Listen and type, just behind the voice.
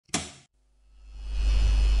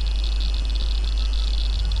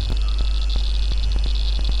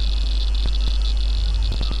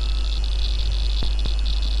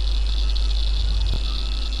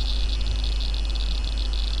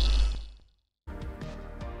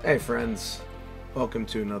Hey friends, welcome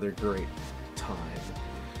to another great time.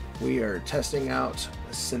 We are testing out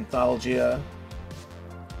Synthalgia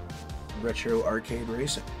Retro Arcade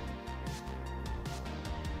Racing.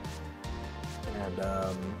 And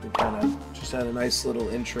we kind of just had a nice little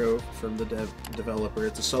intro from the developer.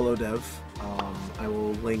 It's a solo dev. I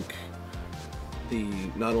will link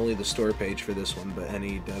not only the store page for this one, but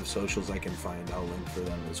any dev socials I can find, I'll link for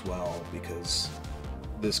them as well, because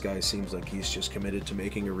this guy seems like he's just committed to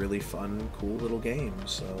making a really fun, cool little game.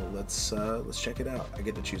 So let's check it out. I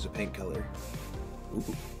get to choose a paint color.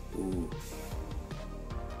 Ooh.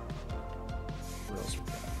 What else we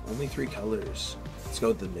got? Only 3 colors. Let's go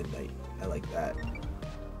with the midnight. I like that.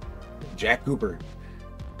 Jack Cooper.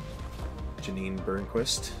 Janine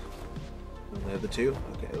Burnquist. Only have the 2?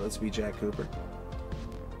 Okay, let's be Jack Cooper.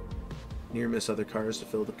 Near miss other cars to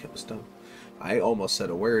fill the stunt. I almost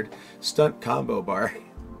said a word. Stunt combo bar.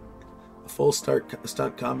 A full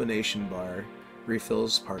stunt combination bar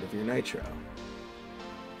refills part of your nitro.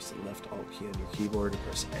 Press the left Alt key on your keyboard and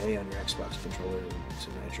press A on your Xbox controller to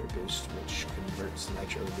nitro boost, which converts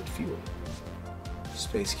nitro into fuel.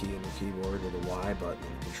 Space key on your keyboard with a Y button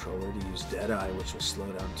on the controller to use Deadeye, which will slow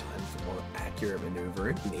down time for more accurate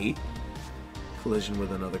maneuvering. Neat. Collision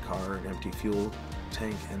with another car and empty fuel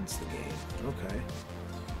tank ends the game. Okay.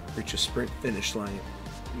 Reaching a sprint finish line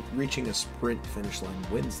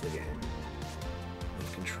wins the game.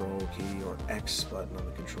 With control key or X button on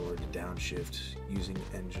the controller to downshift, using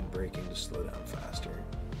engine braking to slow down faster.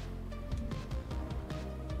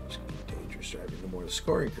 It's going to be dangerous driving the more the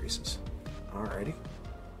score increases. Alrighty.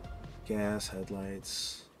 Gas,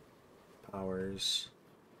 headlights, powers.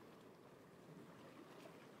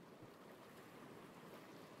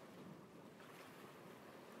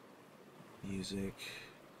 Music,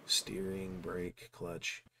 steering, brake,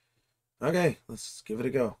 clutch. Okay, let's give it a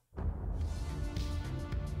go.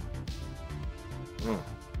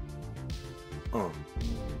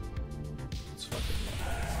 Let's fucking...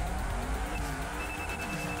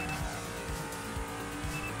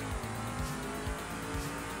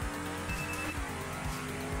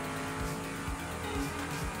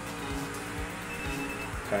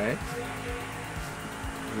 Okay.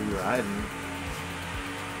 Who are you riding?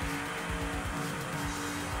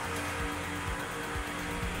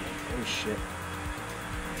 Oh shit.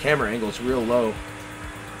 Camera angle's real low.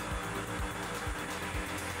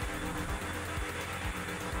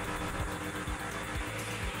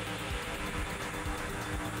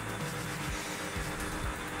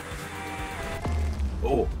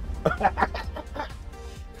 Oh.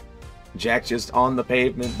 Jack just on the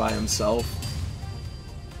pavement by himself.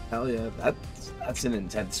 Hell yeah, that's an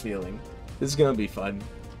intense feeling. This is gonna be fun.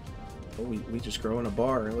 Oh, we just grow in a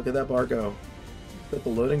bar. Look at that bar go. Is that the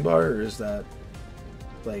loading bar, or is that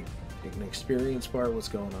like an experience bar? What's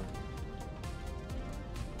going on?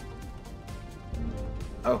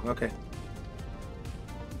 Oh, okay.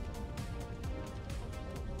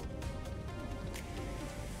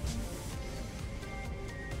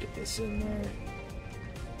 Get this in there.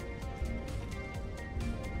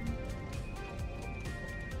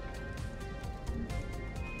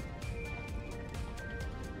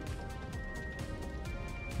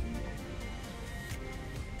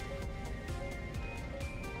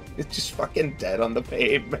 It's just fucking dead on the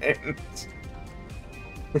pavement.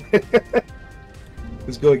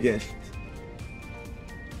 Let's go again.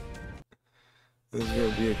 This is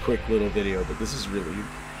gonna be a quick little video, but this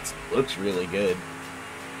looks really good.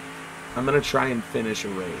 I'm gonna try and finish a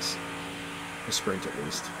race. A sprint at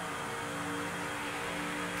least.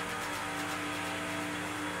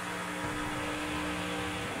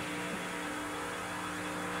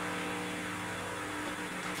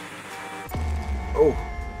 Oh!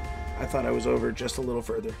 I thought I was over just a little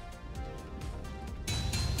further.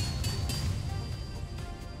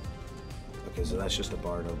 Okay, so that's just a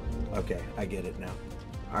bar to... Okay, I get it now.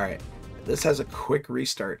 Alright. This has a quick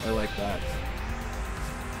restart. I like that.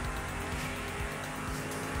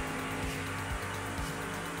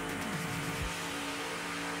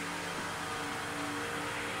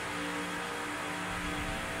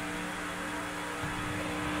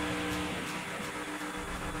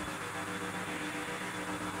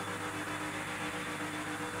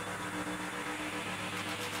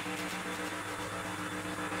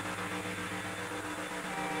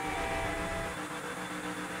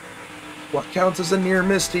 What counts as a near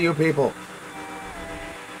miss to you people?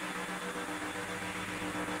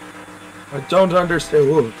 I don't understand.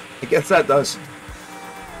 Ooh, I guess that does.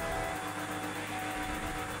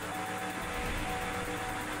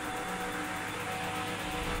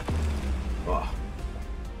 Oh.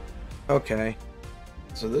 Okay.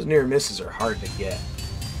 So those near misses are hard to get.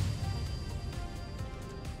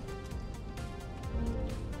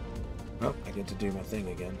 I get to do my thing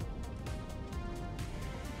again.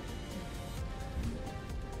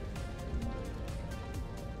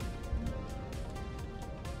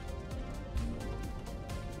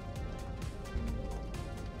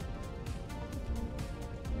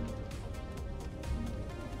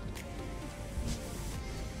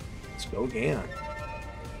 Let's go again.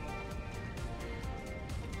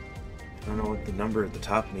 I don't know what the number at the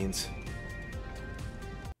top means.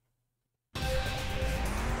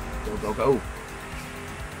 Go, go, go.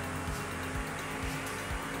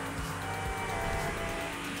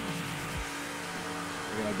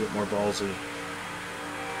 I gotta get more ballsy.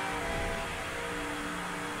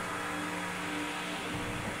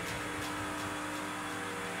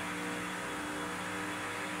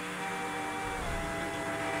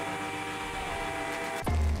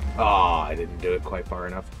 Ah, I didn't do it quite far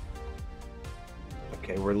enough.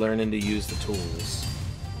 Okay, we're learning to use the tools.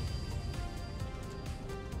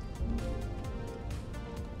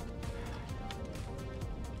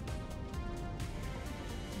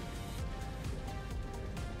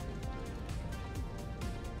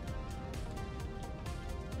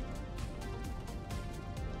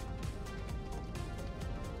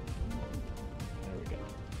 There we go.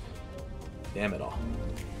 Damn it all.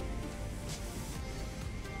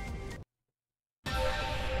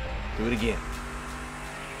 Do it again.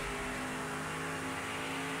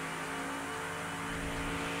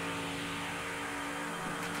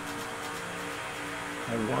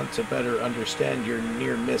 I want to better understand your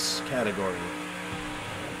near-miss category.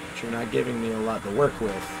 But you're not giving me a lot to work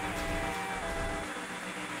with.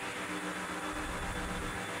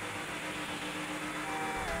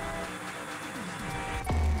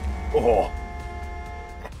 Oh!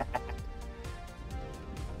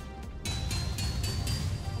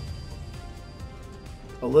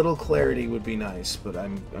 A little clarity would be nice, but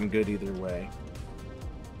I'm good either way.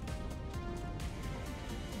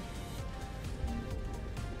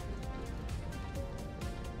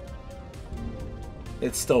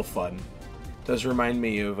 It's still fun. It does remind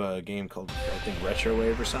me of a game called, I think,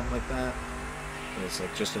 Retrowave or something like that. And it's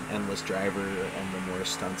like just an endless driver, and the more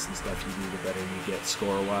stunts and stuff you do, the better you get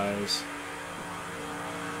score-wise.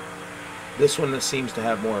 This one seems to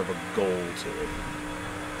have more of a goal to it,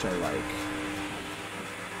 which I like.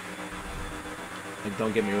 Like,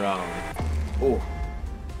 don't get me wrong. Oh,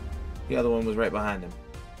 the other one was right behind him.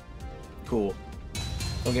 Cool.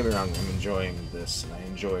 Don't get me wrong, I'm enjoying this, and I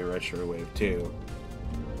enjoy Retrowave too.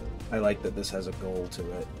 I like that this has a goal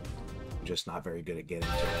to it. I'm just not very good at getting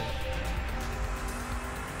to it.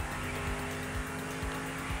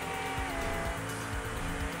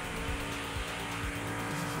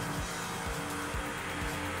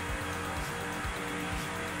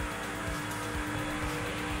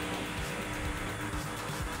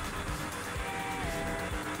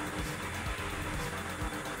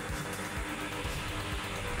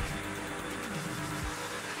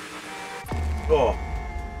 Oh.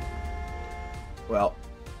 Well,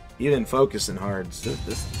 even focusing hard, this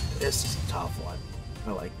is a tough one.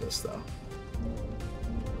 I like this though.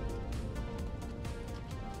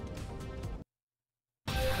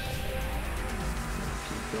 Keep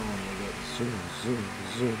going with it. Zoom, zoom,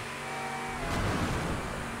 zoom.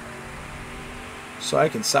 So I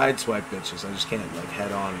can sideswipe bitches. I just can't like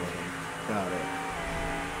head on with them. Got it.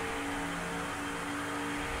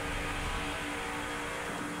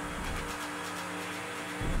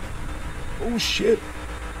 Oh shit!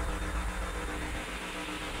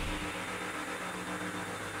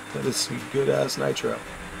 That is some good ass nitro.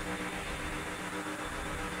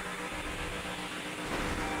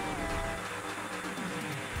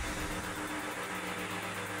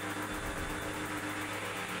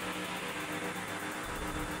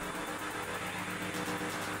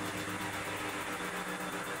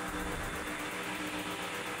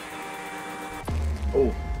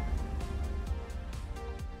 Oh.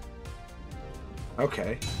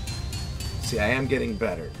 Okay. See, I am getting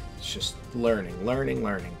better. It's just learning, learning,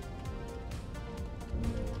 learning.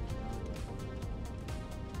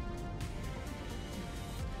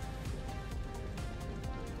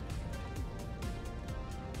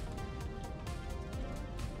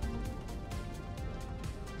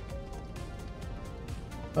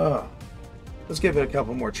 Let's give it a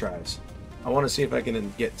couple more tries. I want to see if I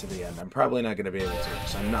can get to the end. I'm probably not going to be able to,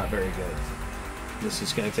 because I'm not very good. This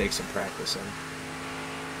is going to take some practicing.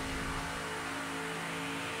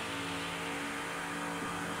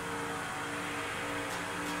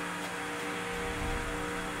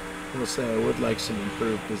 I will say I would like some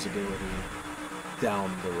improved visibility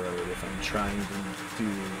down the road if I'm trying to do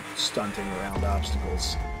stunting around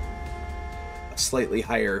obstacles. A slightly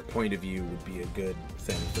higher point of view would be a good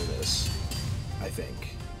thing for this. I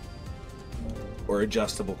think. Or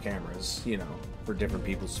adjustable cameras, you know, for different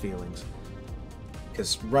people's feelings.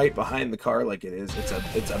 Because right behind the car like it is, it's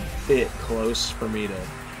a bit close for me to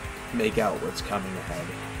make out what's coming ahead.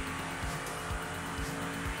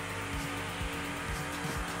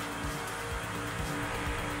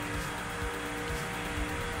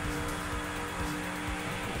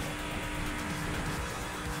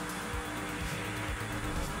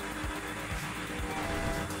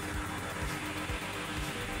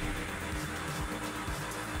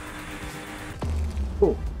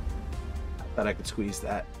 Cool. Thought I could squeeze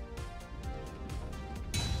that.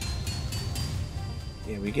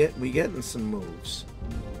 Yeah, we getting some moves.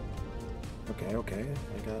 Okay,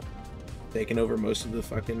 I got taken over most of the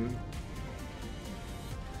fucking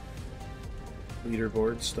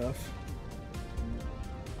leaderboard stuff.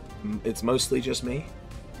 It's mostly just me.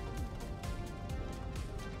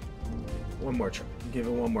 One more try. Give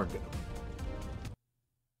it one more go.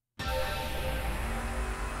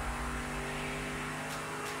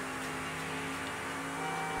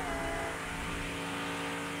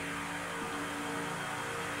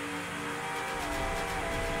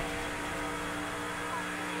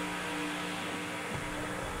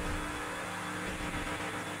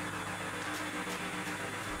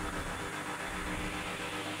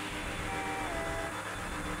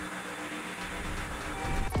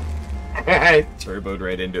 I turboed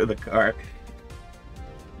right into the car.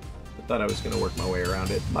 I thought I was going to work my way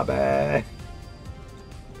around it. My bad.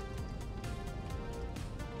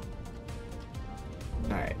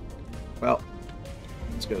 Alright. Well,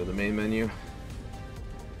 let's go to the main menu.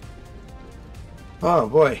 Oh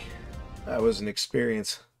boy. That was an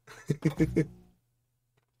experience.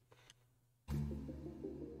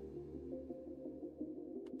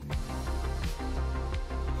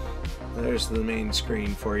 There's the main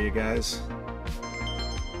screen for you guys.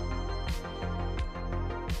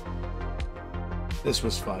 This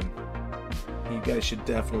was fun. You guys should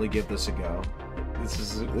definitely give this a go. This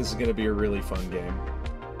is going to be a really fun game.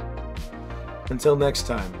 Until next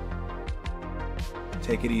time,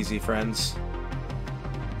 take it easy, friends.